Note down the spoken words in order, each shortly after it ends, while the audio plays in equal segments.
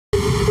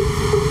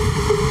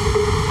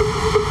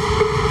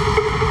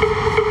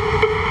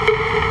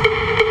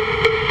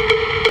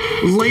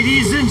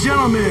Ladies and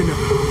gentlemen,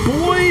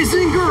 boys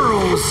and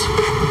girls,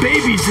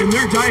 babies in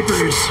their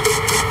diapers,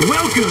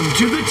 welcome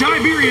to the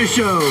Tiberius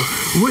Show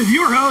with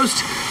your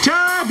host,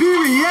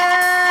 Tiberius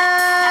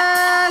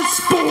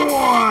Boy!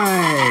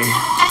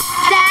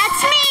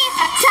 That's me,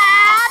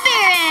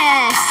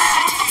 Tiberius!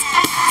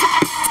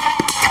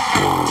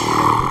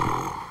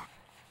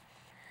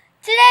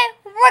 Today,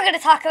 we're going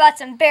to talk about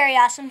some very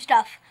awesome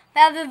stuff.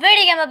 We have a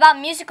video game about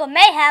musical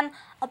mayhem,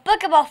 a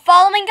book about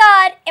following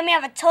God, and we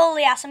have a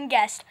totally awesome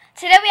guest.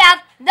 Today we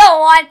have the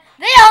one,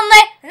 the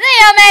only,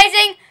 the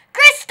amazing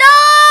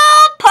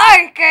Krystal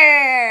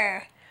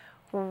Parker!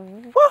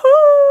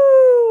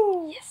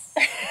 Woohoo! Yes.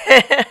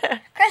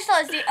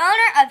 Krystal is the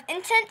owner of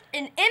Intent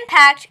and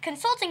Impact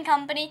Consulting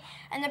Company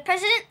and the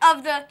president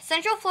of the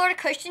Central Florida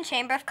Christian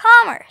Chamber of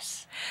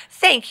Commerce.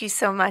 Thank you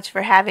so much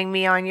for having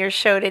me on your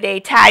show today,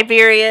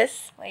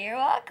 Tiberius. Well, you're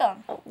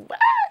welcome.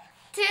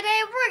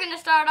 Today we're going to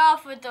start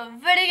off with the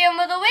video game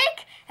of the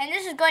week, and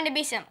this is going to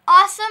be some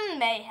awesome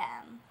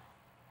mayhem.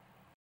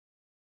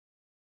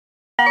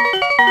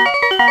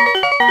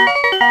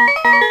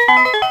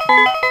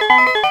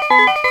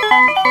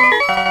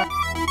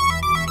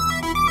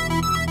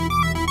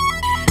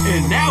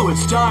 And now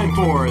it's time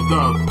for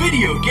the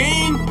video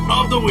game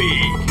of the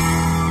week.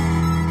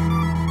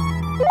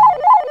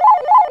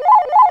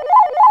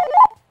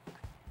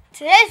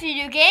 Today's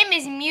video game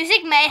is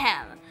Music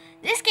Mayhem.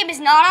 This game is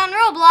not on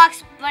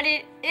Roblox, but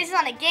it is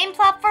on a game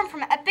platform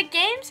from Epic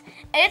Games,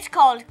 and it's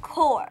called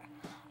Core.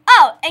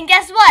 Oh, and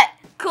guess what?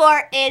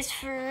 Core is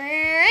free!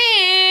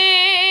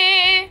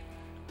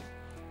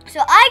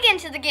 So I get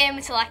into the game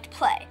and select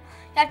play.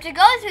 You have to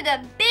go through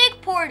the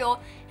big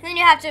portal, and then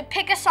you have to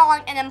pick a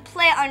song and then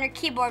play it on your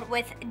keyboard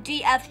with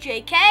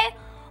DFJK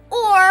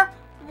or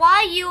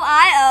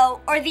YUIO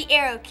or the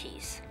arrow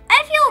keys.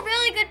 I feel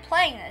really good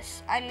playing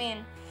this.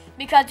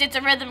 Because it's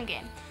a rhythm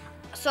game.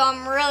 So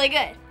I'm really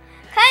good.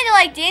 Kind of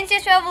like Dance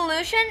Dance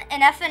Revolution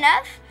and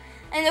FNF.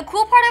 And the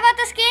cool part about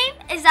this game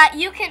is that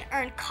you can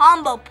earn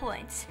combo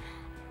points.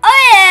 Oh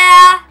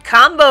yeah!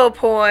 Combo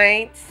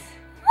points.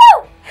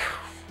 Woo!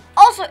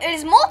 Also, it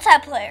is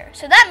multiplayer,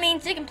 so that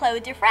means you can play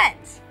with your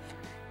friends.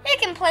 You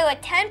can play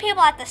with 10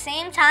 people at the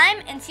same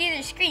time and see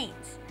their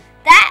screens.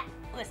 That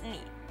was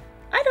neat.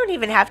 I don't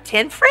even have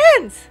 10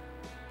 friends.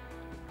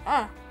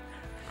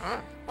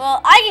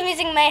 Well, I give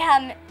Music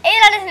Mayhem 8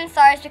 out of 10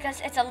 stars because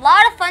it's a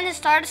lot of fun to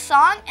start a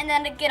song and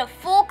then to get a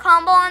full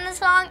combo on the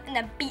song and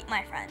then beat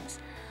my friends.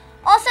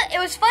 Also, it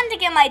was fun to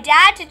get my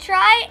dad to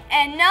try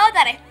and know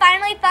that I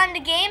finally found a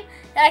game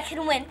that I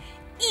can win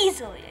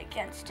easily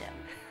against him.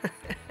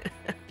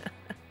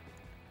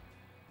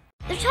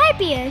 The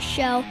Tiberius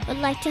Show would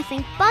like to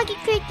thank Boggy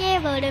Creek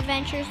Airboat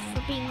Adventures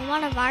for being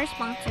one of our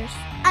sponsors.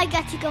 I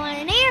got to go on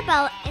an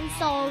airboat and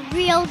saw a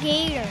real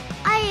gator.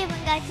 I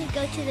even got to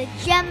go to the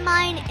gem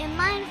mine and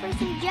mine for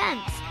some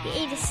gems. We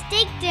ate a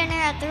steak dinner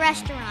at the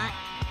restaurant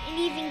and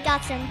even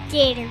got some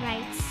gator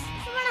bites.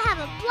 If you want to have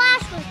a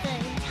blast with the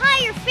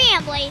entire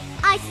family,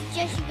 I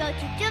suggest you go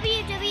to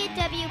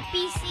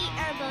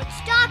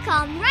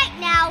www.bcairboats.com right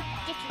now.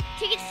 Get your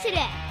tickets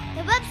today.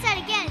 The website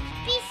again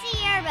is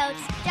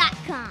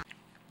bcairboats.com.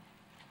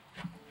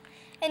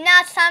 And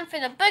now it's time for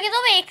the book of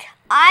the week.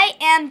 I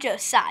Am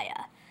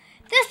Josiah.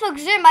 This book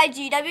is written by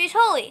G.W.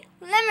 Tolley.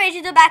 Let me read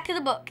you the back of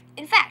the book.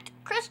 In fact,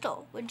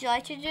 Krystal, would you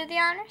like to do the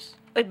honors?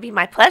 It would be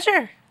my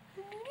pleasure.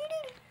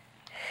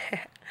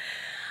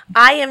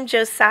 I Am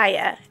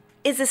Josiah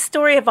is a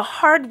story of a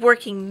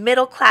hard-working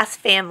middle-class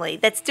family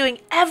that's doing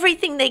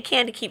everything they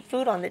can to keep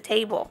food on the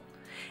table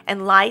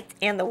and light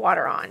and the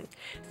water on.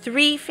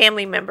 3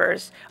 family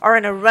members are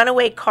in a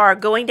runaway car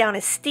going down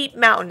a steep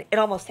mountain. It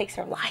almost takes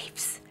their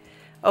lives.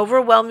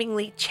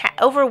 Overwhelming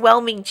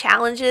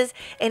challenges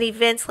and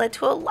events led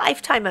to a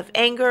lifetime of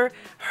anger,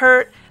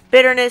 hurt,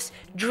 bitterness,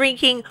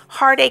 drinking,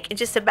 heartache, and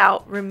just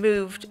about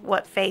removed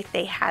what faith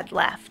they had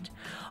left.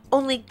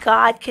 Only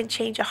God can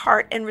change a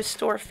heart and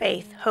restore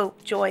faith,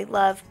 hope, joy,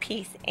 love,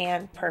 peace,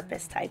 and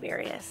purpose,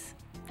 Tiberius.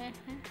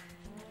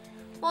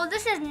 Well,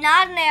 this is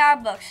not an AR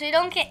book, so you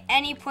don't get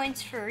any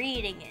points for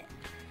reading it.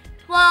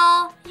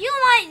 Well, you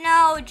might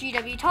know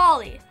G.W.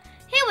 Tolley.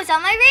 He was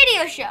on my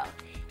radio show.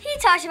 He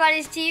talks about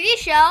his TV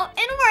show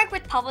and work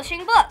with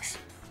publishing books.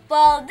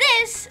 Well,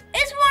 this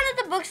is one of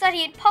the books that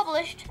he had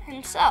published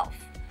himself.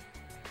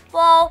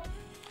 Well,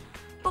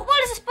 but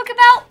what is this book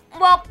about?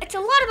 Well, it's a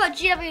lot about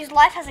GW's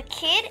life as a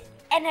kid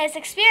and his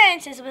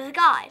experiences with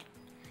God.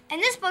 In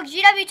this book,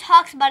 GW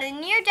talks about a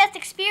near-death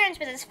experience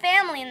with his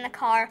family in the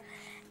car,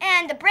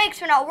 and the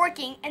brakes were not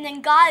working, and then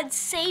God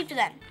saved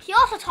them. He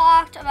also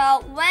talked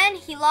about when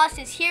he lost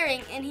his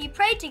hearing, and he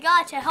prayed to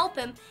God to help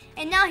him,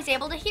 and now he's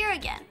able to hear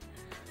again.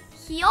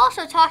 He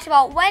also talks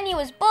about when he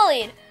was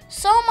bullied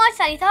so much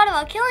that he thought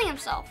about killing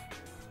himself.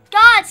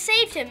 God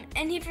saved him,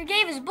 and he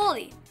forgave his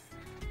bully.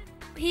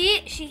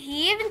 He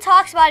even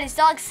talks about his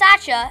dog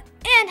Sacha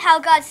and how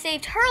God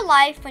saved her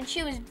life when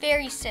she was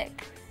very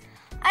sick.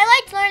 I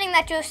liked learning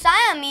that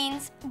Josiah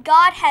means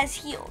God has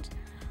healed,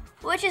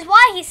 which is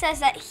why he says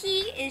that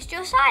he is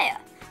Josiah,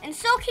 and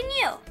so can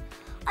you.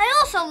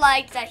 I also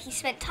liked that he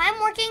spent time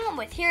working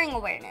with hearing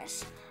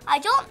awareness. I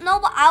don't know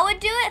what I would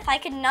do if I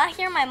could not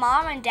hear my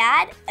mom and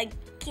dad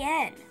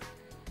again.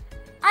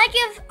 I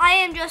give I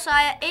Am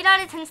Josiah 8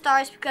 out of 10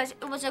 stars because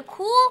it was a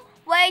cool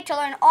way to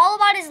learn all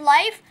about his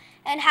life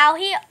and how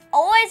he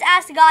always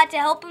asked God to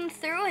help him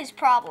through his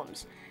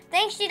problems.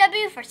 Thanks,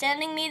 GW, for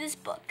sending me this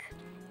book.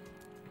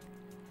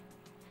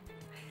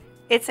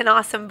 It's an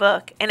awesome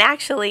book. And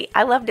actually,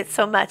 I loved it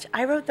so much.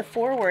 I wrote the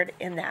foreword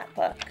in that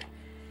book.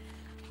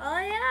 Oh,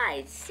 yeah,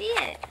 I see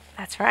it.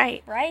 That's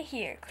right. Right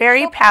here.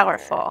 Very Krystal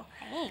powerful. Parker.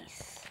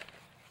 Nice.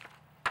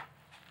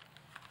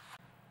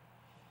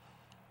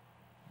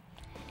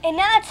 And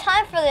now it's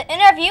time for the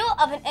interview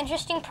of an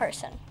interesting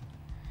person.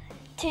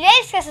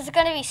 Today's guest is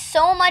going to be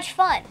so much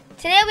fun.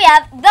 Today we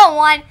have the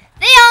one,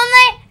 the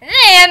only,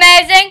 the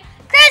amazing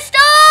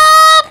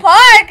Krystal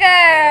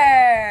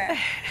Parker.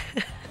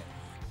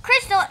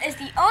 Krystal is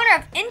the owner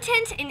of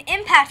Intent and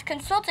Impact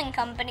Consulting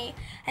Company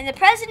and the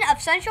president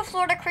of Central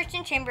Florida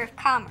Christian Chamber of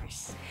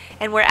Commerce.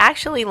 And we're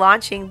actually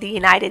launching the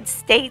United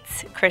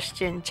States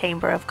Christian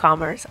Chamber of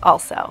Commerce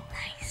also.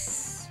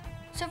 Nice.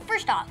 So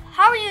first off,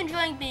 how are you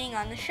enjoying being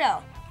on the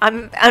show?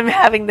 I'm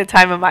having the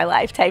time of my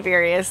life,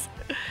 Tiberius.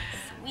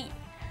 Sweet.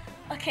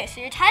 Okay,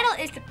 so your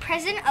title is the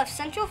president of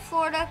Central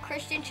Florida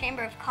Christian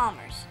Chamber of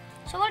Commerce.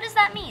 So what does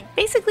that mean?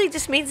 Basically, it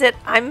just means that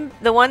I'm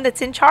the one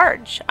that's in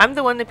charge. I'm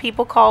the one that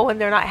people call when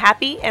they're not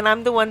happy, and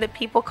I'm the one that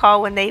people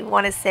call when they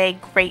want to say,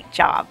 great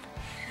job.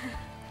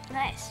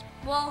 Nice.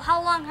 Well,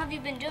 how long have you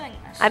been doing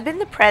this? I've been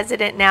the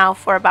president now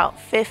for about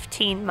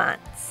 15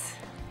 months.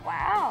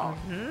 Wow.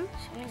 So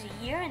it means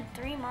a year and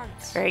 3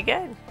 months. Very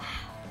good.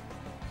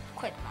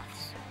 Quit months.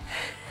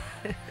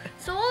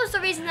 So what was the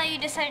reason that you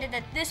decided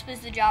that this was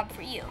the job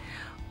for you?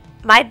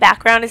 My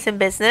background is in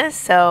business,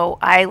 so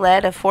I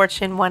led a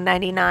Fortune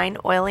 199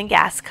 oil and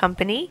gas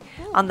company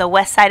on the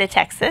west side of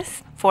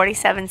Texas.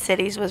 47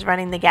 cities was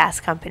running the gas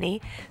company.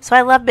 So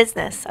I love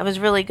business. I was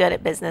really good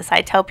at business.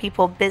 I tell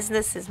people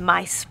business is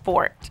my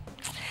sport.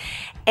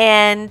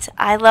 And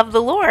I love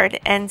the Lord.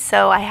 And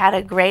so I had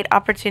a great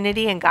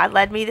opportunity, and God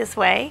led me this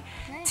way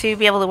to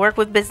be able to work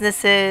with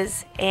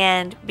businesses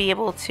and be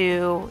able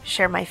to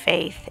share my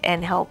faith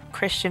and help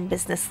Christian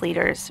business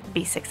leaders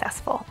be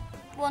successful.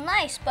 Well,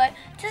 nice, but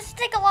does it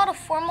take a lot of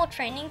formal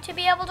training to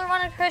be able to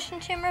run a Christian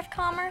Chamber of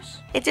Commerce?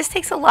 It just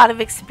takes a lot of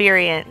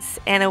experience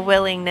and a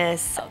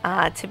willingness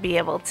to be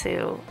able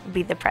to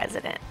be the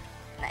president.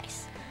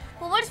 Nice.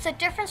 Well, what is the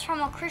difference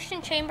from a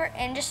Christian chamber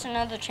and just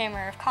another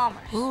chamber of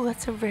commerce? Ooh,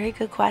 that's a very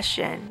good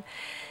question.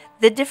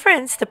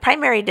 The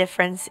primary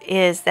difference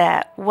is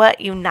that what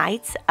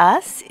unites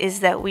us is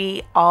that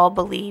we all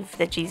believe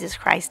that Jesus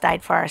Christ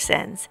died for our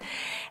sins.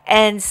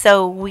 And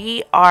so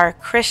we are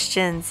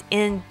Christians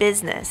in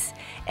business.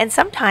 And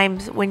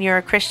sometimes when you're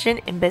a Christian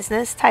in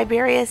business,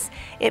 Tiberius,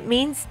 it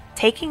means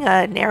taking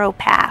a narrow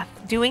path,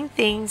 doing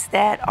things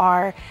that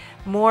are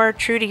more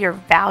true to your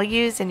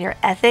values and your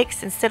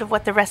ethics instead of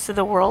what the rest of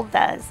the world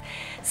does.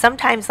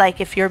 Sometimes,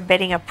 like if you're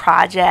bidding a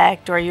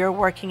project or you're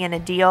working in a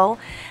deal,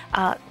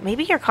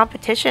 maybe your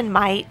competition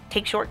might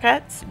take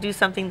shortcuts, do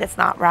something that's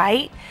not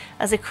right.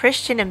 As a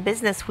Christian in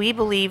business, we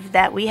believe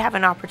that we have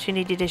an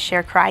opportunity to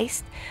share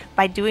Christ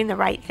by doing the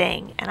right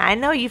thing. And I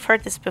know you've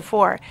heard this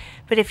before,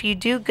 but if you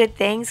do good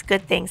things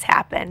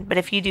happen. But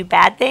if you do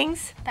bad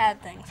things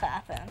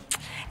happen.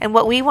 And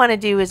what we want to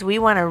do is we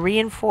want to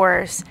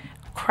reinforce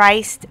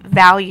Christ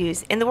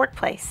values in the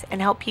workplace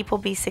and help people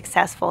be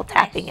successful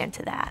tapping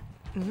into that.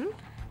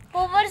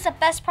 Well, what is the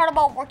best part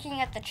about working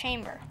at the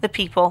chamber? The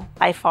people,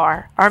 by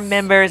far. Our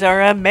members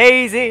are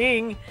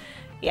amazing.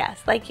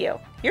 Yes, like you.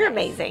 You're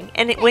amazing.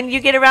 And when you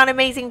get around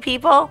amazing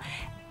people,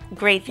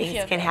 great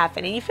things can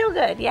happen. And you feel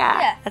good.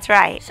 Yeah, that's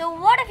right. So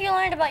what have you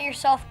learned about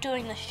yourself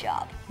doing this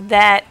job?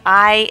 That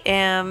I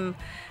am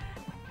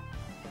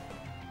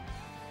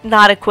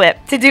not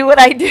equipped to do what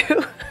I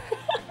do.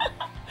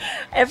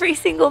 Every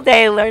single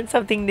day I learn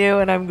something new,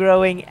 and I'm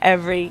growing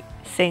every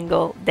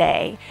single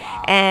day.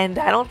 Wow. And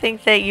I don't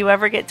think that you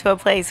ever get to a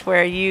place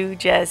where you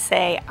just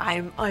say,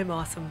 I'm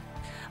awesome.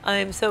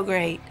 I'm so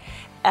great.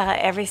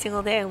 Every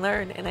single day I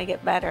learn and I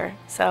get better.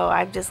 So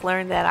I've just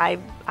learned that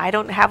I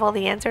don't have all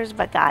the answers,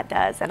 but God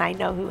does, and I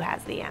know who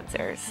has the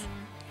answers.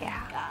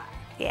 Yeah. God.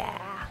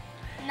 Yeah.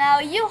 Now,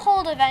 you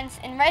hold events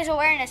and raise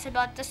awareness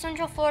about the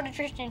Central Florida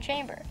Christian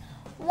Chamber.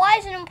 Why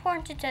is it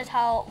important to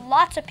tell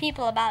lots of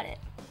people about it?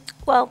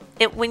 Well,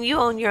 when you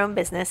own your own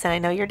business, and I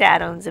know your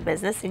dad owns a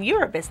business, and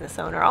you're a business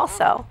owner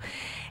also,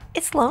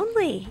 it's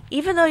lonely.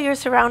 Even though you're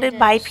surrounded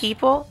by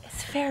people,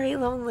 it's very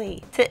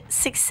lonely.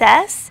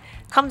 Success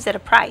comes at a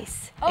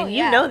price, and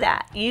you know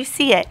that. You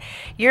see it.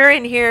 You're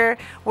in here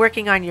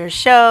working on your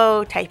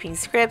show, typing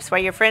scripts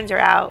while your friends are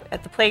out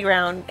at the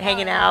playground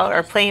hanging out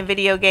or playing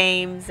video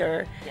games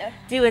or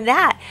doing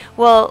that.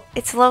 Well,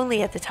 it's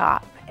lonely at the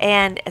top.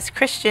 And as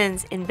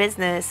Christians in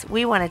business,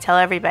 we want to tell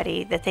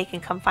everybody that they can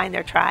come find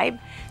their tribe,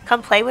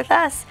 come play with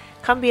us,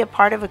 come be a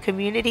part of a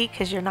community,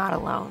 because you're not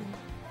alone.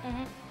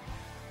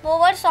 Well,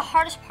 what is the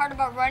hardest part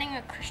about running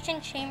a Christian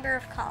Chamber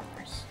of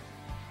Commerce?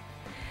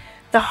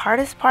 The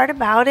hardest part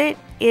about it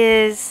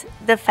is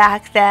the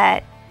fact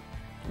that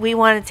we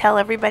want to tell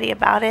everybody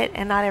about it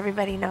and not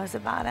everybody knows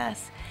about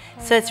us.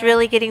 So it's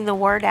really getting the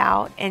word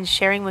out and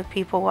sharing with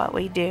people what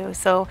we do.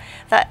 So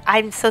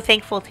I'm so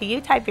thankful to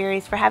you,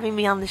 Tiberius, for having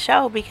me on the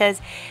show,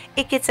 because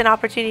it gets an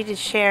opportunity to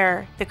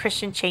share the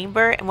Christian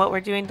Chamber and what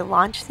we're doing to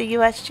launch the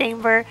U.S.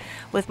 Chamber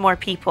with more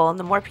people. And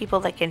the more people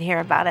that can hear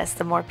about us,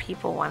 the more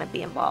people want to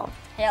be involved.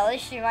 Yeah, at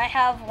least you might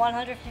have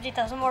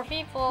 150,000 more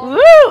people.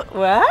 Woo!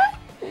 What?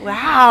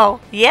 Wow.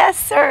 Yes,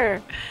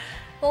 sir.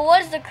 Well,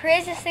 what is the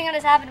craziest thing that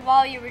has happened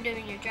while you were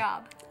doing your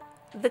job?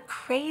 The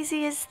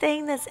craziest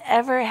thing that's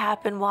ever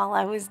happened while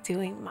I was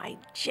doing my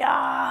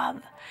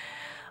job.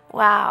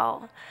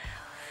 Wow.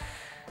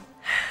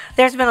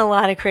 There's been a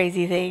lot of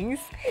crazy things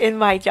in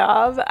my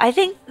job. I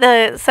think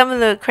some of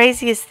the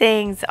craziest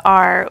things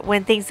are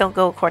when things don't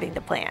go according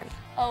to plan.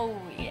 Oh,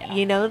 yeah.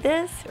 You know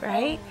this,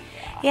 right? Oh,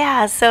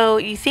 yeah, so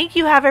you think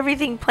you have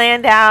everything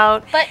planned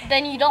out. But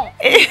then you don't.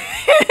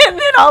 And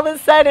then all of a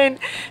sudden,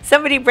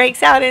 somebody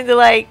breaks out into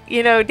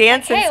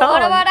dance and Hey, song.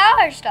 what about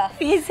our stuff?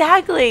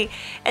 Exactly.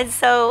 And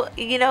so,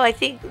 I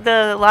think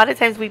a lot of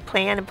times we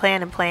plan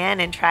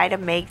and try to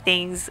make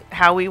things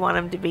how we want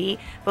them to be.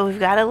 But we've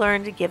got to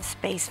learn to give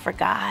space for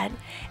God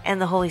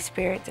and the Holy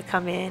Spirit to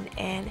come in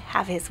and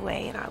have His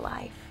way in our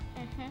life.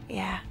 Mm-hmm.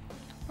 Yeah.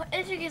 Well,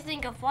 if you could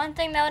think of one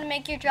thing that would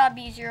make your job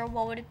easier,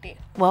 what would it be?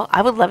 Well,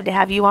 I would love to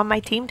have you on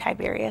my team,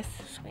 Tiberius.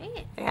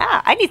 Sweet.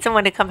 Yeah, I need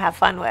someone to come have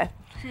fun with.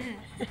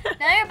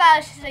 Now you're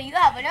about to say you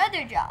have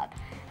another job,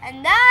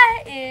 and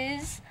that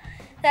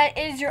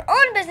is your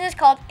own business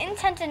called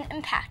Intent and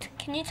Impact.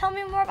 Can you tell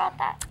me more about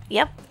that?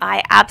 Yep,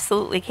 I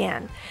absolutely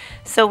can.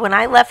 So when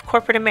I left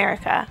corporate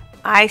America,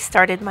 I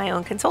started my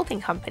own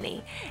consulting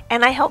company,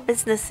 and I help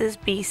businesses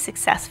be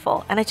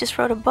successful. And I just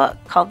wrote a book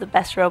called The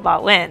Best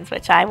Robot Wins,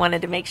 which I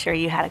wanted to make sure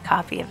you had a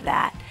copy of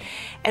that.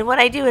 And what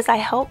I do is I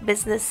help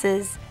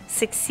businesses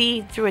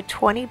succeed through a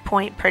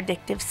 20-point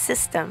predictive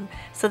system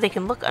so they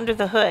can look under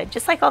the hood,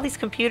 just like all these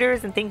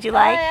computers and things you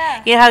like.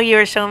 Yeah. You know how you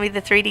were showing me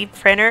the 3D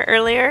printer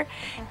earlier?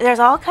 There's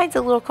all kinds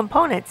of little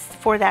components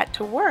for that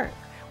to work.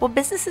 Well,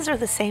 businesses are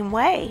the same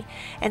way.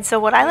 And so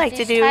what I like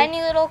to do...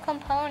 tiny little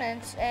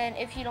components, and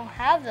if you don't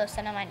have those,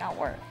 then it might not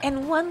work.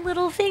 And one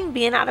little thing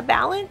being out of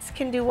balance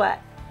can do what?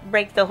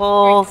 Break the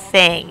whole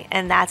thing.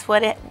 And that's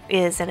what it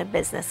is in a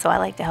business. So I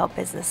like to help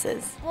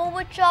businesses. Well,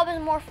 which job is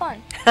more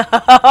fun?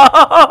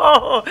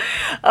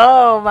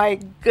 Oh my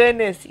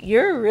goodness.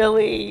 You're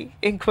really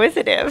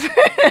inquisitive.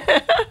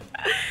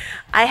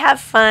 I have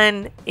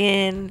fun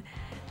in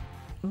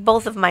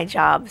both of my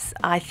jobs.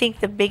 I think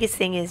the biggest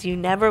thing is you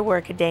never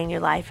work a day in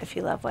your life if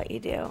you love what you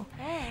do.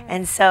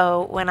 And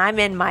so when I'm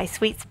in my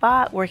sweet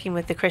spot, working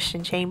with the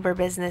Christian Chamber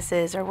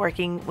businesses or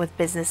working with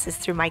businesses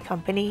through my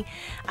company,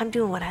 I'm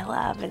doing what I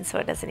love, and so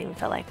it doesn't even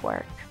feel like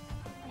work.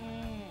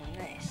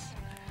 Nice.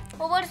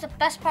 Well, what is the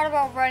best part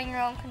about running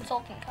your own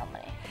consulting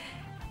company?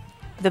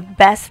 The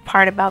best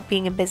part about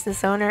being a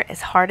business owner, as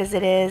hard as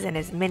it is and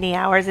as many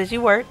hours as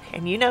you work,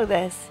 and you know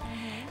this,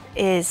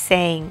 is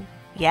saying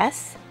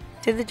yes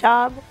to the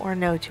job or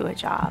no to a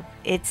job.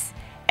 It's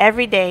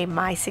every day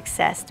my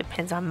success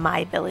depends on my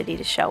ability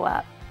to show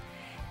up.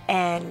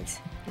 And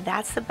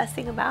that's the best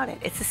thing about it.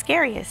 It's the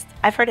scariest.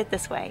 I've heard it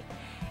this way.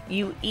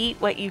 You eat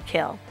what you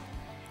kill.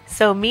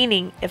 So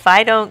meaning if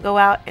I don't go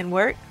out and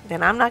work,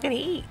 then I'm not going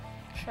to eat.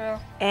 True.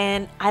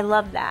 And I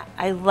love that.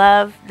 I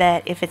love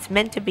that if it's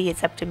meant to be,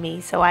 it's up to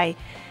me. So I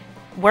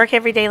work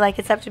every day like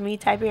it's up to me,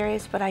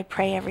 Tiberius, but I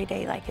pray every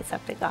day like it's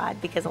up to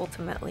God, because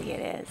ultimately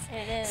it is.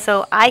 It is.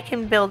 So I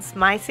can build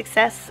my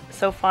success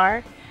so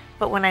far,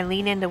 but when I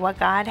lean into what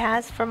God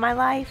has for my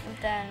life,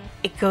 Then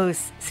it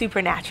goes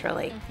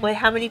supernaturally. Wait,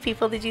 how many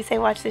people did you say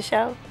watch the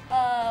show?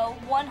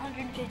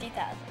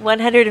 150,000.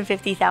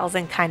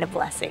 150,000 kind of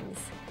blessings.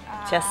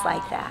 Just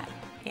like that.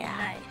 Yeah.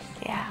 Nice.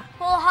 Yeah.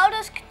 Well, how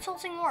does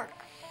consulting work?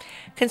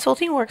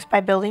 Consulting works by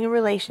building a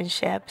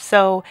relationship.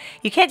 So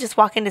you can't just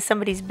walk into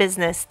somebody's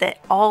business that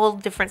all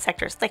different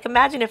sectors. Like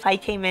imagine if I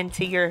came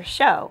into your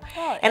show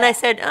and I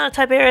said,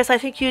 Tiberius, I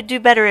think you'd do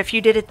better if you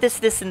did it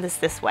this, and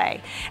this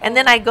way. And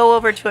then I go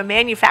over to a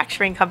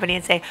manufacturing company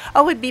and say,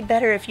 it'd be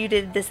better if you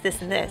did this,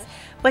 and this.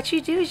 What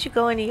you do is you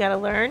go in and you got to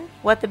learn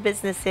what the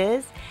business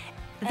is.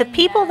 The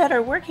people that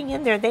are working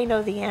in there, they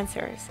know the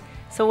answers.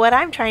 So what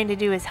I'm trying to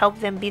do is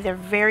help them be their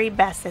very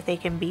best that they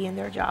can be in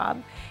their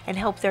job and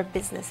help their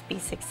business be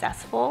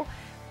successful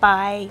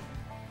by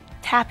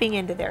tapping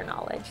into their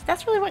knowledge.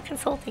 That's really what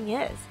consulting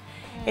is.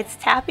 It's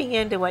tapping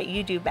into what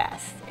you do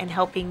best and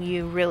helping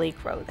you really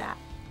grow that.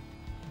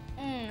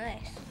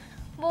 Nice.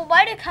 Well,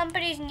 why do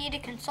companies need a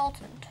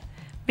consultant?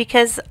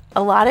 Because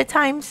a lot of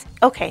times,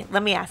 okay,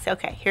 let me ask.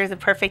 Okay, here's a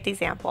perfect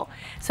example.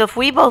 So if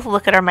we both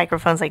look at our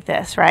microphones like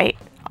this, right?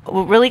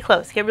 Really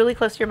close. Get really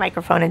close to your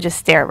microphone and just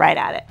stare right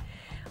at it.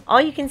 All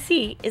you can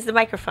see is the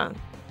microphone.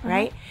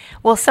 right?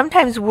 Well,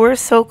 sometimes we're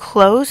so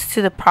close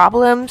to the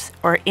problems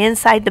or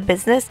inside the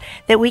business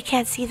that we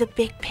can't see the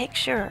big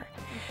picture.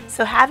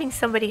 So having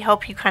somebody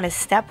help you kind of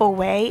step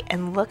away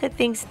and look at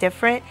things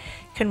different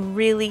can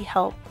really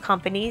help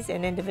companies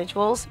and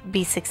individuals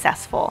be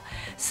successful.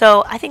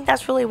 So I think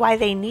that's really why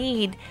they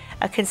need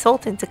a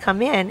consultant to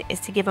come in, is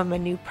to give them a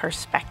new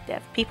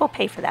perspective. People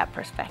pay for that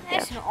perspective.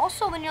 Yes, and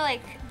also when you're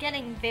like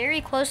getting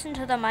very close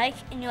into the mic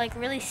and you're like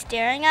really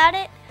staring at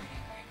it,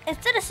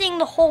 instead of seeing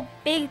the whole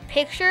big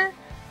picture,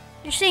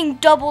 you're seeing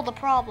double the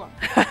problem.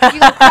 You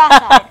go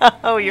cross-eyed.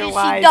 Oh, you're you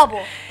wise. see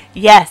double.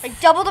 Yes. Like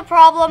double the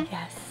problem.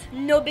 Yes.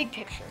 No big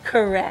picture.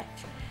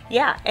 Correct.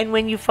 Yeah, and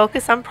when you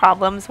focus on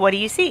problems, what do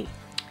you see?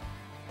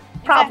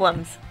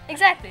 Problems.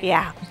 Exactly.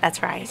 Yeah,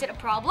 that's right. Instead of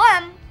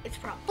problem, it's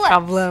problems.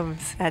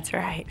 Problems. That's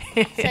right.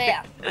 So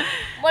yeah,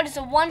 what is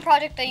the one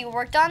project that you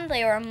worked on that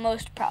you are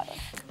most proud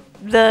of?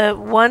 The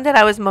one that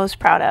I was most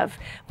proud of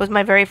was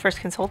my very first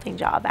consulting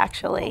job,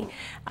 actually.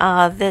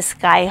 This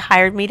guy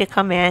hired me to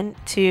come in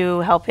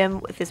to help him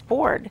with his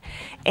board.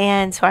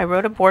 And so I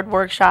wrote a board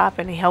workshop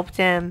and I helped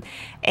him.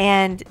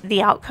 And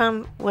the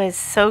outcome was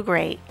so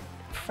great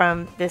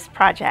from this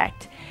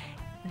project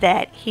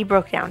that he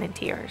broke down in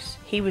tears.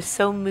 He was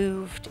so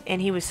moved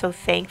and he was so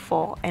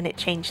thankful, and it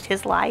changed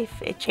his life.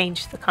 It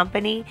changed the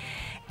company.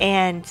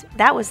 And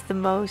that was the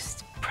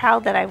most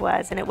proud that I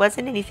was. And it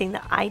wasn't anything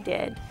that I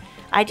did.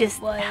 I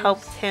just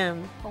helped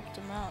him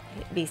out.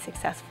 be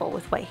successful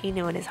with what he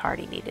knew in his heart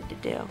he needed to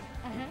do.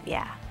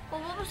 Yeah.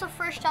 Well, what was the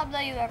first job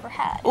that you ever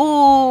had?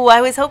 Ooh,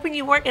 I was hoping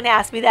you weren't going to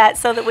ask me that,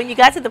 so that when you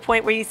got to the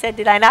point where you said,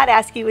 did I not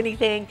ask you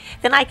anything,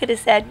 then I could have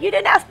said, you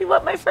didn't ask me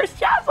what my first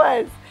job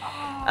was.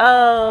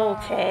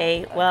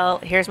 Okay, well,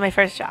 here's my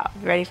first job.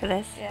 You ready for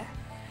this? Yeah.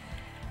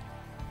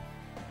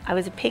 I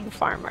was a pig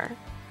farmer.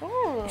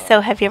 Ooh.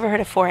 So have you ever heard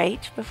of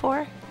 4-H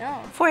before?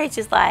 No. 4-H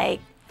is like,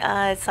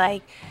 it's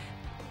like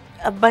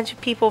a bunch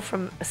of people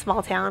from a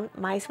small town.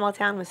 My small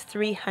town was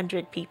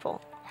 300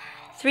 people.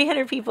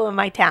 300 people in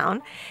my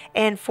town.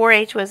 And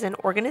 4-H was an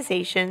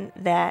organization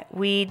that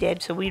we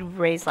did. So we'd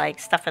raise like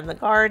stuff in the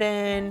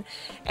garden,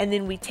 and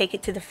then we'd take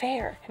it to the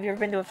fair. Have you ever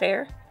been to a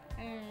fair?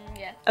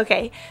 Yeah.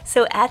 Okay,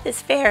 so at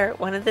this fair,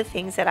 one of the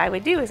things that I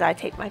would do is I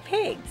take my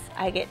pigs.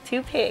 I get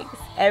 2 pigs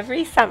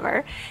every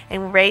summer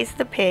and raise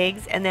the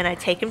pigs, and then I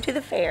take them to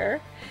the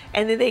fair,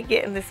 and then they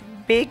get in this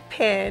big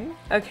pen,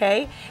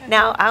 okay?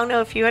 Now, I don't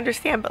know if you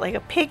understand, but like a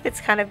pig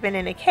that's kind of been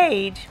in a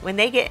cage, when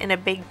they get in a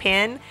big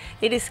pen,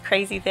 it is a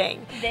crazy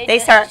thing. They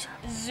start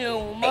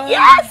zoom.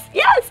 Yes,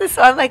 yes. And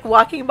so I'm like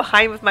walking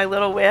behind with my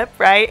little whip,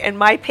 right? And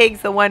my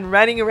pig's the one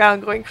running around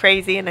going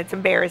crazy, and it's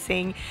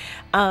embarrassing.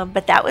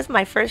 But that was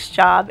my first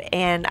job,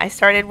 and I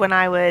started when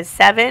I was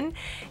 7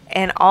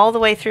 and all the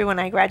way through when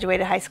I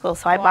graduated high school.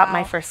 So I bought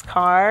my first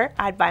car,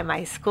 I'd buy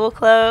my school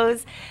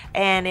clothes,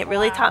 and it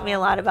really taught me a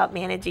lot about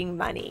managing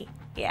money.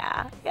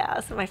 Yeah, that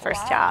was my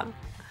first job.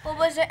 Well,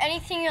 was there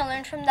anything you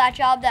learned from that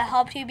job that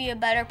helped you be a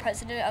better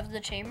president of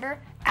the chamber?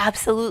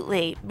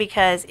 Absolutely,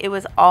 because it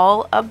was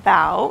all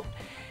about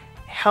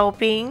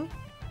helping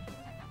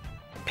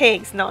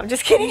pigs. No, I'm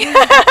just kidding.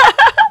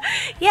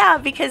 Yeah,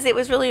 because it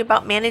was really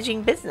about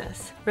managing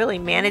business, really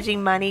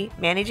managing money,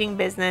 managing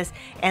business,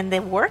 and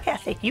the work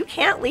ethic. You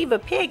can't leave a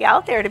pig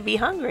out there to be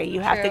hungry.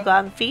 You have to go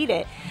out and feed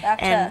it.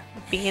 And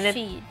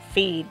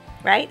feed,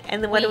 right?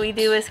 And then what do we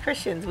do as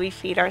Christians? We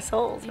feed our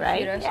souls, right?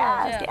 Feed our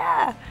souls,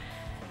 Yeah.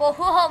 Well,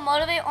 who helped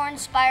motivate or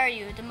inspire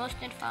you the most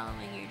in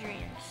following your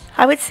dreams?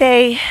 I would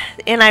say,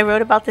 and I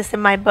wrote about this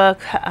in my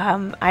book,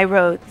 I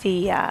wrote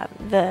a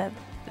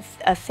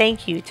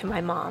thank you to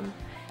my mom.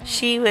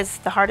 She was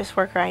the hardest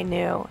worker I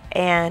knew,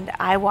 and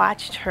I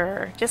watched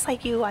her, just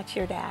like you watch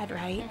your dad,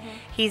 right?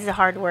 He's a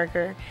hard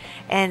worker.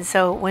 And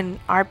so when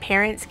our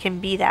parents can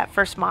be that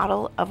first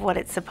model of what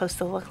it's supposed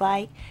to look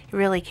like, it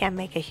really can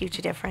make a huge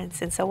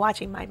difference. And so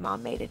watching my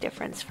mom made a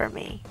difference for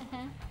me.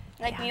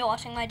 Like me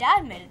watching my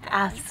dad made a difference.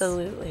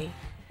 Absolutely.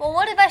 Well,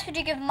 what advice would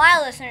you give my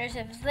listeners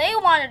if they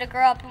wanted to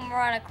grow up and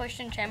run a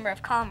Christian Chamber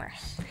of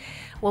Commerce?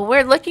 Well,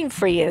 we're looking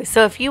for you.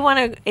 So if you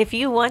want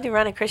to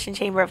run a Christian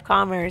Chamber of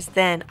Commerce,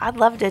 then I'd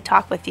love to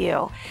talk with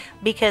you,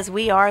 because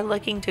we are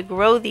looking to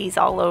grow these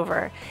all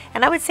over.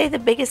 And I would say the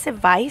biggest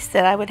advice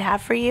that I would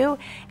have for you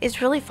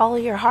is really follow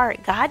your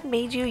heart. God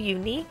made you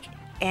unique,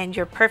 and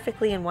you're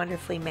perfectly and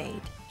wonderfully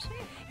made.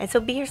 And so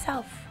be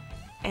yourself,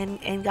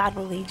 and God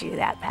will lead you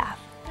that path.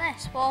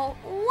 Nice. Well,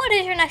 what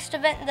is your next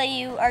event that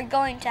you are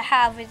going to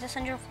have with the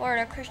Central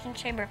Florida Christian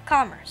Chamber of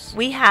Commerce?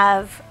 We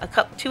have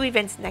three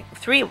events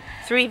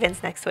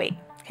next week.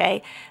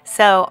 Okay,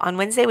 so on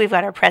Wednesday we've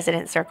got our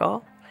President's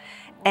Circle,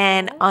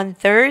 and on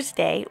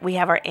Thursday we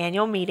have our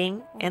annual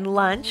meeting and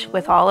lunch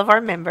with all of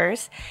our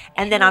members,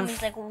 and then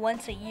It's like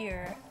once a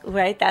year.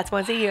 Right, that's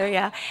once a year,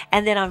 yeah.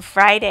 And then on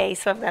Friday,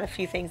 so I've got a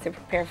few things to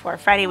prepare for.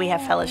 Friday we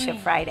have Fellowship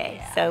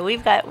Friday, so we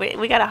got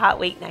a hot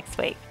week next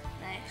week.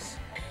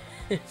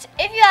 So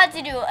if you had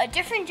to do a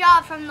different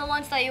job from the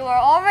ones that you are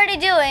already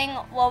doing,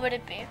 what would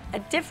it be? A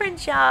different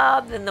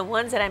job than the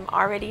ones that I'm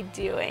already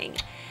doing.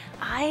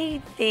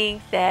 I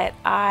think that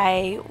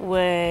I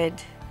would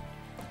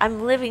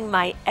I'm living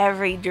my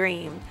every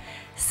dream.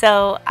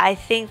 So I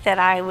think that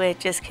I would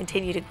just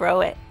continue to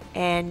grow it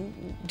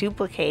and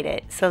duplicate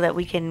it so that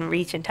we can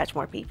reach and touch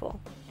more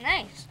people.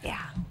 Nice.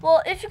 Yeah.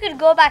 Well, if you could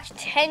go back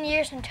 10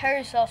 years and tell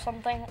yourself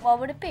something, what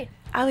would it be?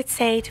 I would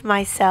say to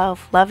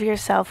myself, love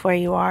yourself where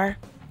you are.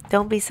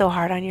 Don't be so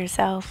hard on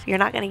yourself. You're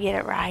not going to get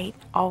it right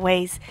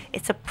always.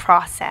 It's a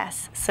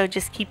process. So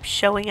just keep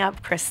showing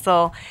up,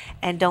 Krystal,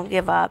 and don't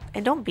give up.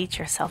 And don't beat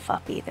yourself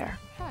up either.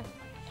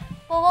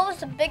 Well, what was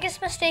the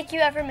biggest mistake you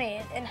ever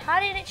made, and how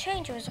did it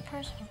change you as a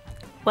person?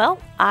 Well,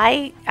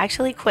 I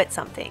actually quit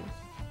something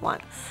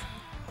once.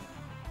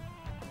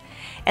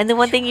 And the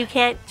one thing you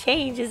can't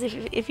change is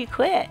if you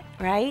quit,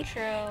 right?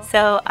 True.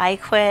 So I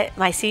quit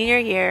my senior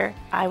year.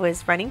 I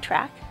was running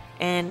track.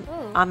 And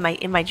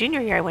in my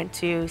junior year, I went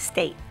to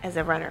state as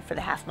a runner for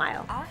the half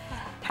mile.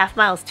 Half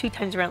mile is 2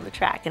 times around the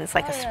track, and it's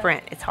like a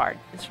sprint. It's hard.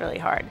 It's really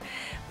hard.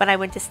 But I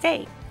went to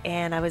state,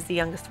 and I was the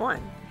youngest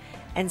one.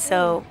 And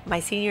so my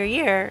senior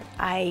year,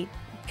 I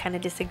kind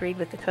of disagreed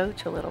with the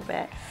coach a little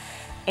bit.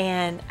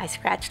 And I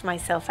scratched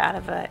myself out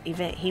of an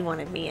event he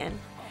wanted me in.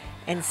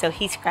 And so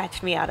he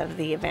scratched me out of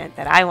the event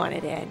that I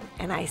wanted in.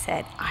 And I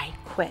said, I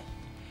quit.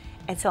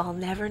 And so I'll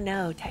never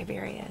know,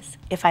 Tiberius,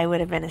 if I would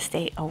have been a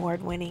state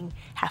award-winning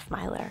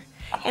half-miler.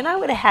 And I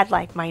would have had,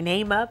 like, my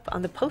name up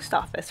on the post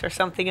office or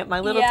something at my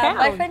little town.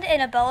 Yeah, my friend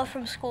Annabella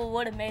from school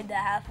would have made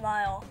that half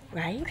mile.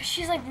 Right? Because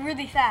she's, like,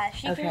 really fast.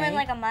 She can run,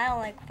 like, a mile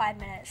in, like, 5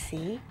 minutes.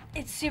 See?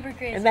 It's super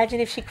crazy. Imagine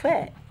if she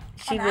quit.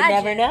 She would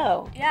never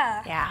know.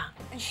 Yeah. Yeah.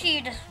 And she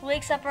just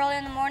wakes up early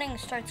in the morning and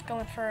starts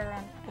going for a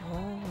run.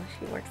 Oh,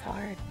 she works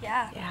hard.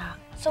 Yeah. Yeah.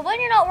 So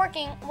when you're not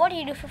working, what do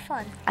you do for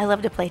fun? I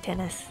love to play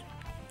tennis.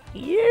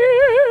 Yeah.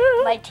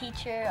 My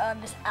teacher,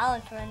 Miss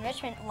Allen from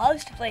enrichment,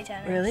 loves to play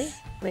tennis. Really?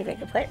 Maybe I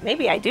could play.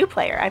 Maybe I do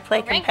play her. I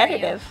play What rank are you?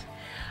 competitive.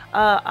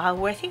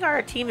 I think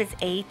our team is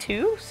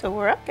A2, so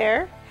we're up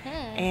there.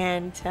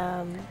 And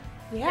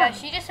Yeah,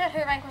 she just said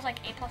her rank was like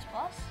A++.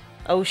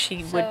 Oh,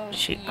 she So,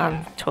 would. yeah.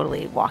 I'm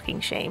totally walking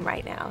shame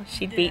right now.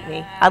 She'd beat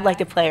me. I'd like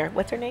to play her.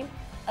 What's her name?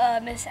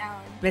 Miss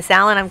Allen. Miss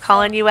Allen. I'm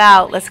calling you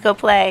out. Let's go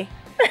play.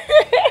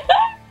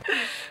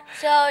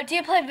 So, do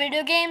you play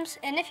video games?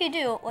 And if you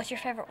do, what's your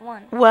favorite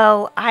one?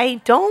 Well,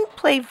 I don't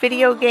play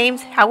video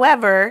games.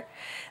 However,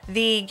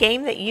 the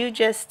game that you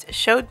just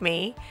showed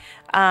me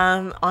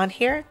on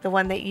here, the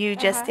one that you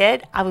just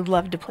did, I would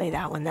love to play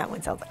that one. That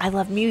one sounds. I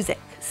love music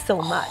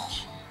so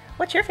much.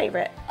 What's your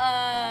favorite?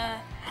 I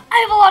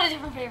have a lot of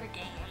different favorite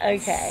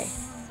games. Okay.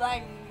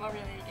 I'm not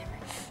really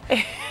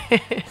a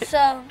gamer.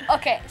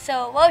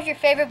 So what was your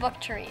favorite book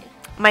to read?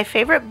 My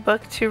favorite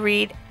book to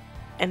read,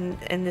 and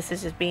this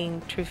is just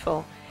being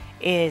truthful,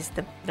 is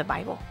the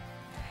Bible.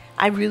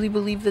 I really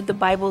believe that the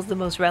Bible is the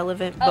most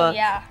relevant book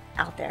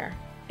out there.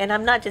 And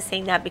I'm not just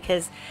saying that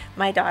because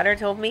my daughter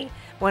told me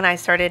when I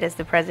started as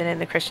the president of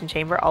the Christian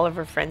Chamber, all of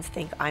her friends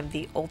think I'm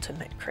the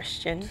ultimate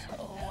Christian.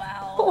 Oh,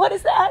 wow. What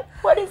is that?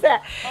 What is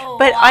that? Oh,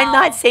 but wow. I'm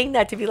not saying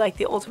that to be like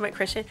the ultimate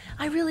Christian.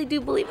 I really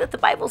do believe that the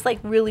Bible's like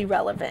really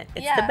relevant.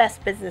 It's the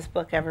best business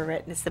book ever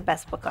written. It's the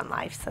best book on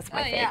life. So that's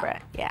my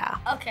favorite. Yeah.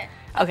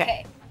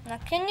 Okay. Now,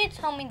 can you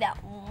tell me that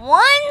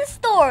one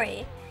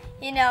story?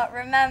 You know,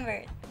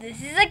 remember,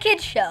 this is a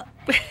kid's show,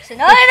 so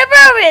not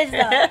inappropriate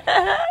stuff.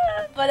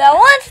 But that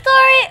one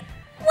story,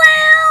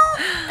 well,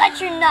 that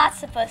you're not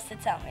supposed to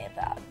tell me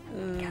about.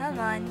 Come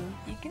on,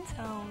 you can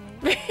tell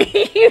me.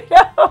 You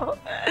know.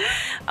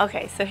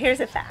 Okay, so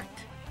here's a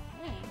fact.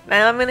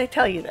 Now I'm going to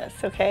tell you this,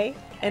 okay?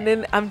 And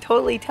then I'm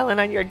totally telling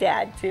on your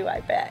dad too, I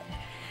bet.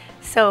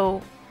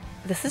 So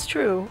this is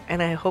true,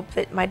 and I hope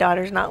that my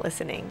daughter's not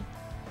listening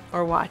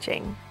or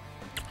watching.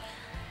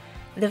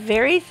 The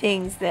very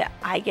things that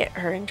I get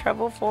her in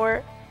trouble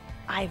for,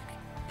 I've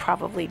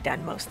probably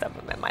done most of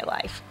them in my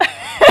life.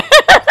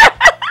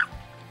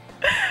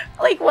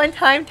 Like one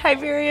time,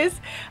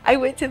 Tiberius, I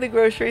went to the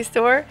grocery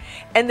store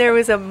and there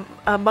was a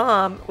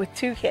mom with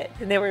 2 kids,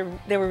 and they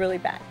were really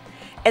bad.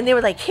 And they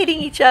were like hitting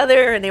each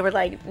other, and they were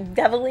like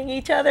deviling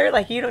each other.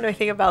 Like, you don't know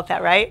anything about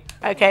that, right?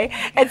 Okay.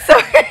 And so,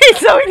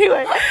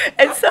 anyway,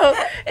 and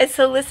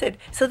so listen,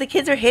 so the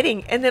kids are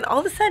hitting, and then all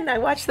of a sudden I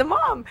watch the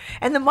mom,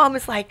 and the mom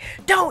is like,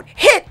 don't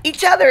hit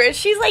each other. And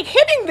she's like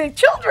hitting the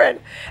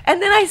children.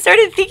 And then I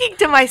started thinking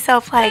to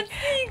myself, like,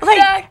 That's the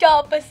exact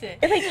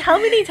opposite. Like, how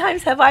many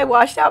times have I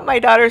washed out my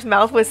daughter's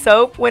mouth with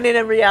soap when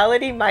in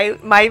reality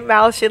my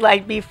mouth should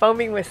like be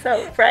foaming with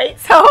soap, right?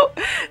 So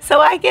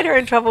I get her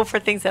in trouble for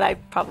things that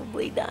I've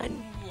probably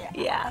done.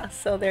 Yeah,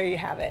 so there you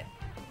have it.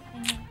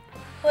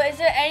 Well, is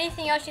there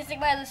anything else you think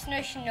my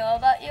listeners should know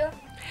about you?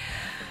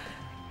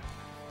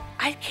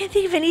 I can't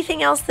think of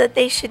anything else that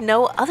they should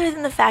know other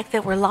than the fact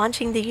that we're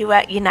launching the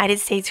United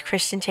States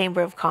Christian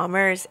Chamber of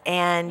Commerce.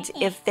 And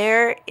if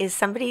there is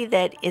somebody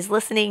that is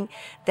listening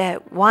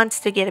that wants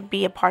to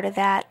be a part of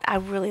that, I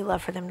really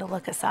love for them to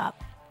look us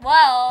up.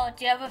 Well,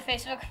 do you have a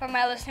Facebook for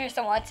my listeners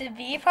that want to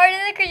be part of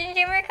the Christian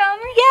Chamber of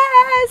Commerce?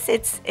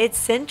 Yes, it's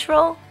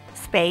Central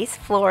Space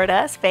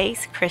Florida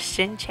Space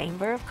Christian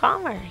Chamber of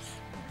Commerce.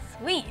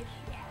 Sweet.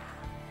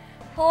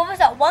 What was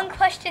that one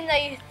question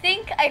that you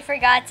think I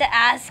forgot to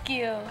ask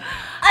you?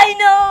 I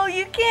know,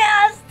 you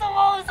can't ask the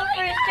most the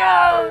first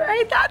job.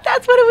 I thought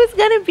that's what it was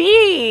going to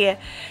be.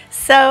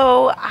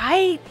 So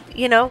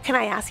can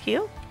I ask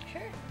you?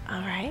 Sure.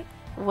 All right.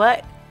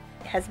 What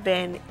has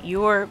been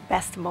your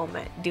best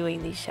moment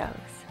doing these shows?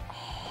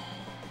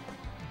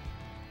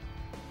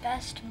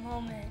 Best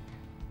moment.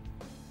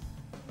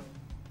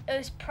 It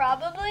was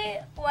probably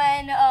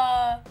when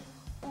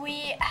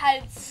we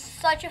had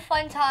such a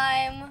fun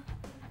time.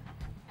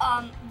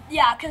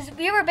 Because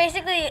we were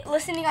basically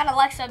listening on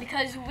Alexa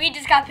because we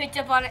just got picked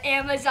up on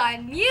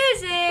Amazon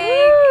Music.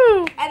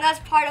 Woo! And that's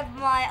part of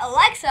my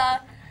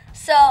Alexa.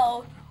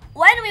 So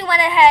when we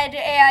went ahead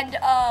and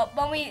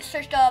when we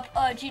searched up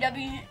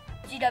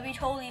GW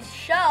Tolly's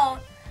show,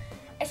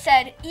 it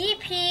said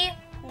EP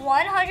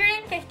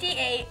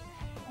 158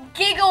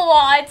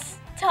 gigawatts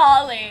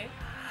Tolly.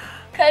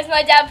 Because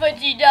my dad put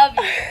GW.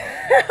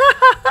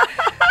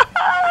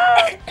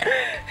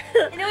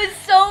 And it was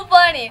so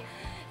funny.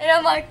 And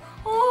I'm like,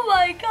 oh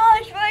my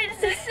gosh, why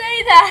does it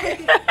say that?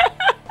 And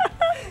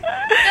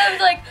I was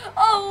like,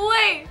 oh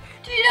wait,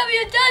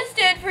 GW does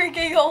stand for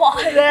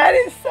gigawatt. That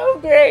is so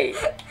great.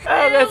 Oh,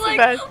 And that's I'm the like,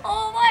 best.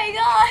 oh my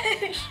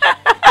gosh.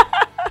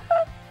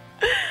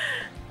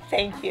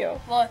 Thank you.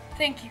 Well,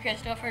 thank you,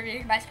 Krystal, for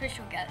being my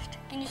special guest.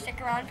 Can you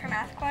stick around for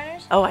Math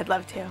Corners? Oh, I'd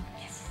love to.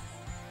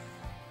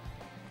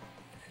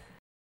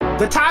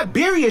 The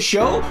Tiberius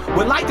Show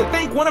would like to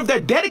thank one of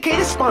their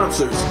dedicated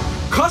sponsors,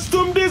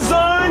 Custom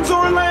Designs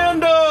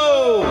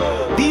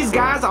Orlando. These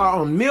guys are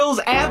on Mills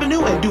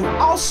Avenue and do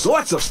all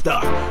sorts of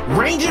stuff,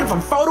 ranging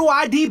from photo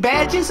ID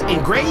badges,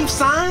 engraved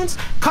signs,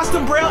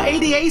 custom braille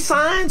ADA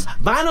signs,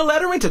 vinyl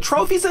lettering to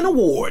trophies and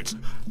awards.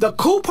 The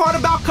cool part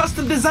about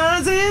Custom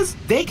Designs is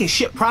they can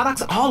ship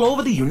products all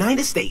over the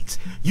United States.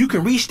 You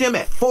can reach them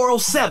at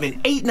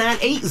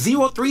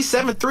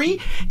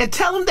 407-898-0373 and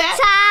tell them that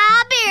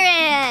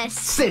Tiberius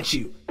sent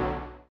you.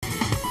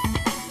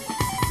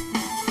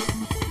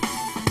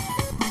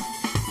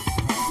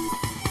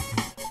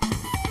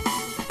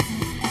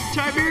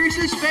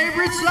 Tiberius'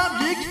 favorite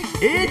subject,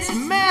 it's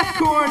Math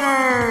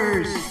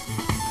Corners!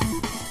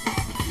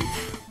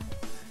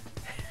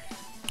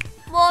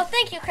 Well,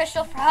 thank you,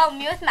 Krystal, for helping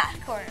me with Math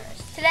Corners.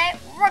 Today,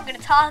 we're going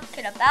to talk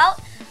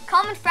about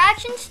common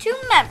fractions to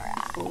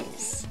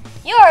memorize.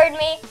 You heard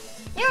me.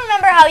 You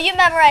remember how you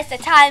memorized the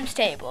times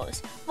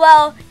tables.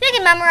 Well, you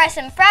can memorize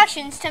some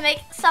fractions to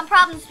make some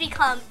problems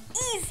become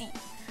easy.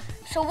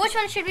 So which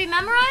one should we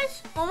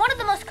memorize? Well, one of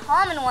the most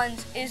common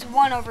ones is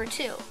 1 over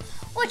 2,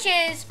 which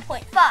is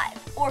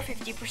 0.5, or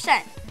 50%.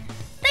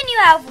 Then you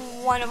have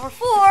 1 over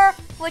 4,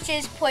 which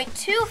is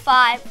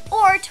 0.25,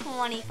 or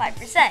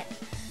 25%.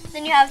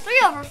 Then you have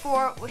 3 over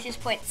 4, which is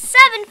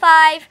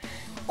 0.75,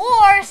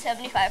 or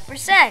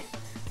 75%.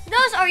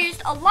 Those are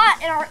used a lot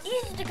and are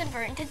easy to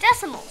convert into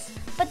decimals.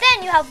 But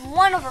then you have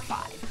 1 over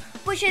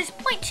 5, which is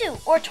 0.2,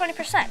 or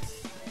 20%.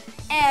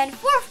 And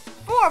 4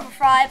 over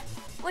 5,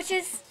 which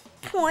is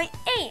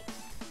 0.8.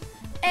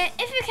 And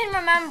if you can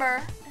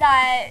remember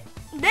that,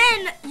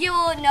 then you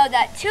will know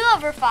that 2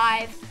 over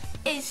 5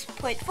 is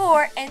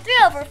 0.4, and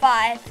 3 over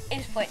 5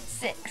 is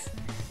 0.6.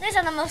 These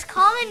are the most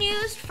common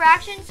used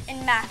fractions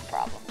in math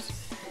problems.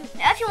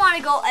 Now, if you want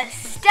to go a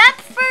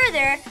step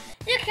further,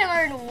 you can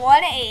learn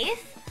 1/8,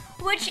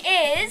 which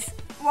is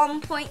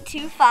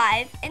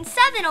 1.25, and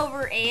 7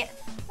 over 8,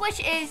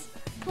 which is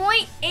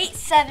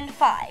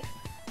 0.875.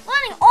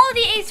 Learning all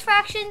the 8's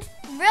fractions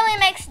really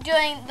makes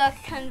doing the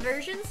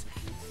conversions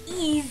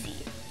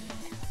easy,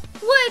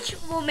 which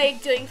will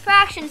make doing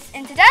fractions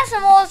into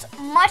decimals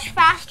much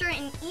faster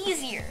and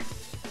easier.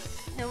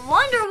 No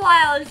wonder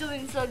why I was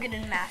doing so good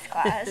in math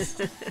class.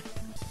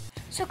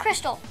 So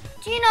Krystal,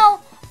 do you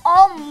know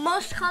all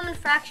most common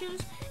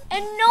fractions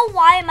and know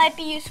why it might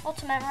be useful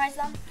to memorize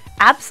them?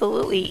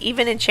 Absolutely.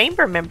 Even in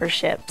chamber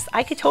memberships,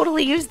 I could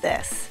totally use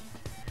this.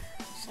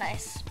 It's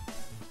nice.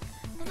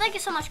 Well, thank you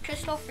so much,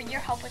 Krystal, for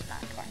your help with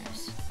Math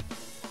Corners.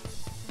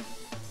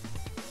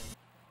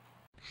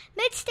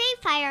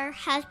 Mid-State Fire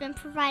has been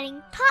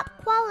providing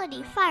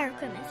top-quality fire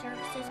equipment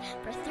services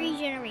for 3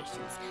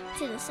 generations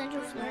to the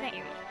Central Florida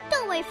area.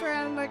 Don't wait for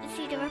an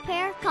emergency to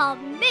repair. Call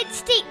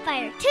Mid-State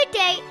Fire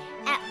today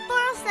at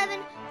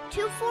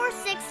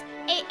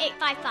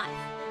 407-246-8855.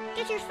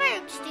 Get your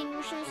fire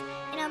extinguishers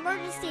and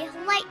emergency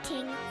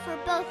lighting for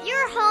both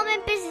your home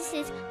and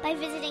businesses by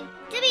visiting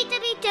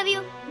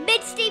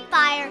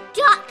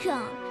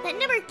www.midstatefire.com. That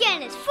number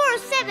again is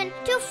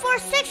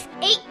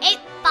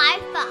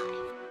 407-246-8855.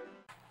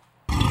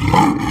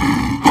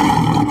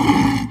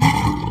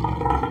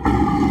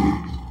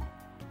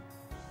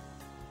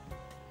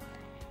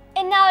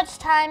 And now it's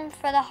time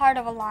for the heart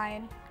of a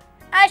lion.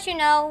 As you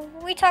know,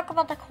 we talk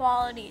about the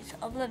qualities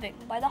of living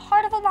by the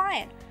heart of a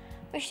lion,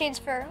 which stands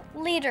for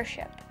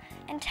leadership,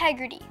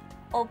 integrity,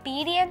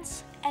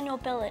 obedience, and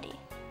nobility.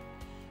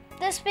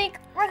 This week,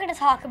 we're going to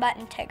talk about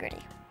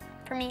integrity.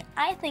 For me,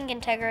 I think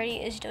integrity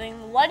is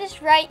doing what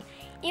is right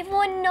even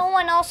when no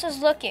one else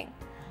is looking.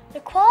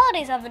 The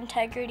qualities of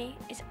integrity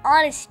is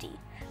honesty,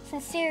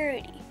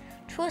 sincerity,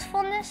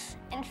 truthfulness,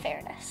 and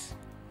fairness.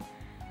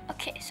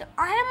 Okay, so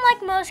I am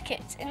like most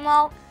kids, and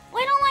well,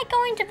 we don't like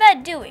going to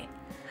bed, do we?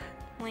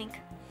 Wink.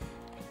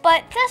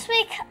 But this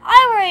week,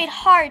 I worried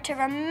hard to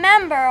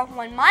remember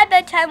when my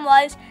bedtime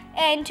was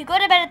and to go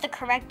to bed at the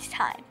correct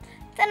time.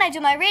 Then I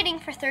do my reading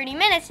for 30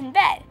 minutes in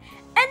bed,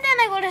 and then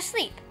I go to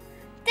sleep.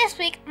 This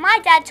week, my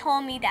dad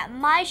told me that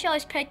my show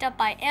is picked up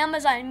by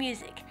Amazon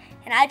Music,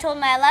 and I told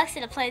my Alexa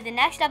to play the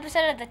next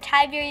episode of the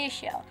Tiberius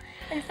Show,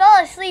 and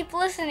fell asleep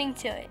listening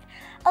to it.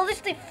 I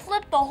literally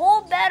flipped the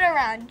whole bed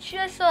around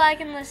just so I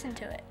can listen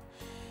to it.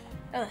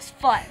 It was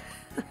fun.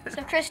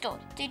 So, Krystal,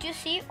 did you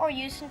see or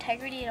use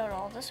integrity at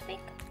all this week?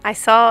 I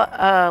saw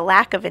a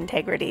lack of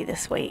integrity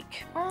this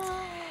week.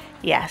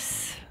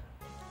 Yes.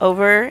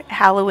 Over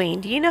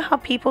Halloween. Do you know how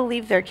people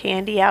leave their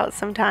candy out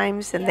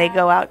sometimes and they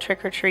go out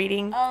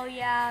trick-or-treating? Oh,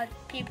 yeah.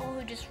 People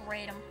who just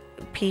raid them.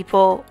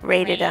 People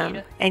raided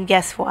them. And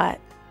guess what?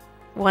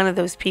 One of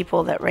those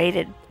people that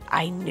raided,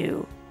 I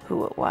knew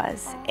who it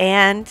was.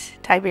 And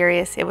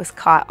Tiberius, it was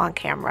caught on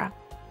camera.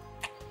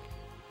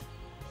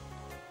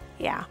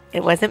 Yeah,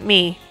 it wasn't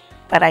me,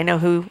 but I know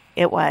who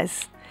it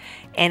was.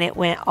 And it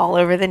went all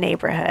over the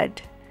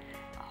neighborhood.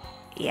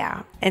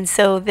 Yeah. And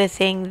so the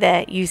thing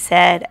that you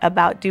said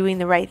about doing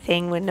the right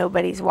thing when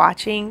nobody's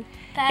watching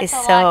is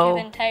so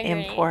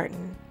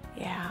important.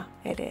 Yeah,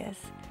 it is.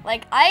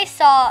 Like, I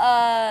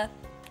saw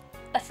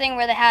a thing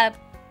where they had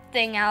a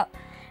thing out,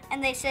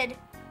 and they said,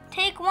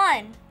 take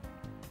one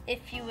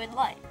if you would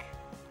like.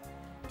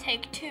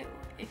 Take two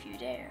if you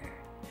dare.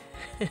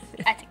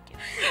 I took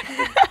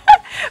two.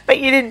 But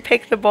you didn't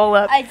pick the bowl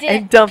up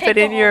and dump it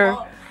in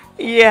your...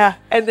 Yeah,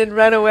 and then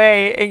run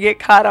away and get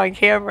caught on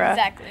camera.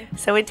 Exactly.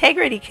 So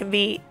integrity can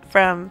be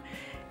from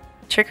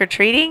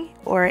trick-or-treating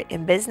or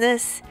in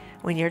business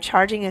when you're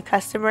charging a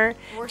customer.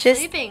 Or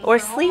sleeping. Or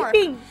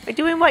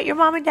doing what your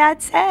mom and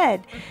dad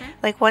said. Mm-hmm.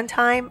 Like one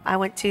time I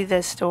went to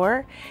the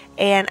store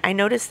and I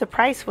noticed the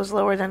price was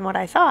lower than what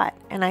I thought.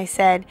 And I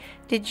said,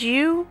 did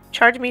you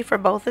charge me for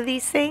both of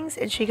these things?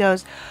 And she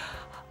goes,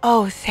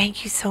 oh,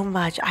 thank you so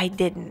much. I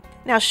didn't.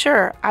 Now,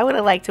 sure, I would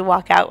have liked to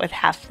walk out with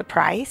half the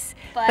price,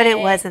 but it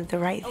wasn't the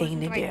right thing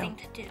to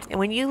do. And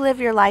when you live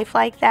your life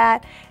like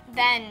that,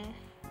 then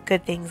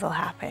good things will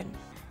happen.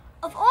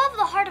 Of all of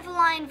the Heart of a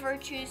Lion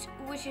virtues,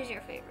 which is your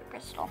favorite,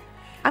 Krystal?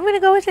 I'm going to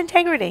go with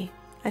integrity.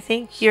 I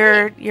think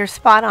you're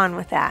spot on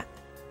with that.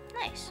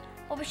 Nice.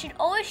 Well, we should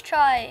always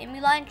try and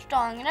be lion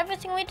strong in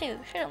everything we do,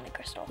 shouldn't we,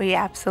 Krystal? We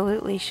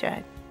absolutely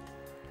should.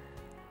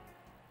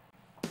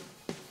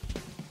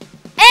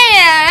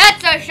 And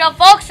that's our show,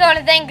 folks. I want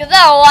to thank the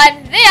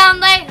one, the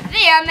only,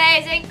 the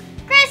amazing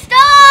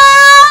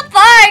Krystal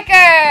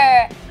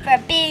Parker for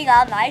being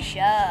on my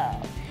show.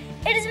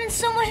 It has been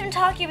so much fun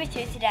talking with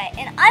you today,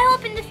 and I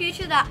hope in the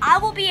future that I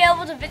will be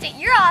able to visit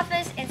your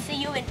office and see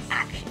you in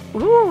action.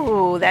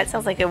 Ooh, that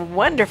sounds like a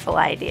wonderful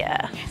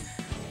idea.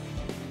 Yes.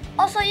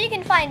 Also, you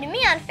can find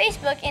me on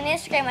Facebook and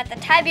Instagram at The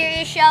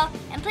Tiberius Show,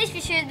 and please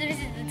be sure to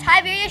visit The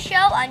Tiberius Show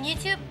on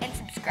YouTube and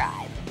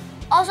subscribe.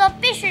 Also,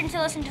 be sure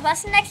to listen to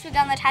us next week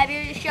on The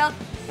Tiberius Show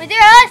with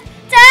your host,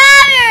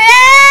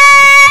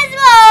 Tiberius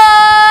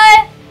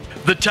Boy!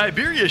 The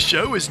Tiberius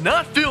Show is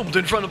not filmed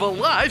in front of a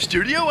live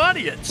studio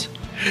audience.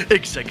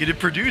 Executive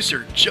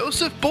producer,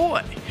 Joseph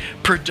Boy.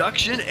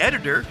 Production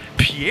editor,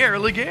 Pierre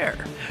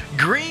Laguerre.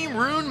 Green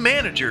Room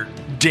manager,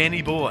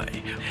 Danny Boy.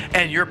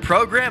 And your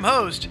program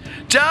host,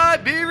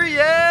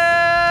 Tiberius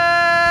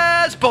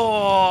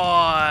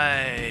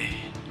Boy.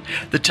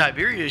 The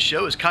Tiberius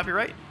Show is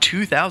copyright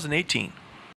 2018.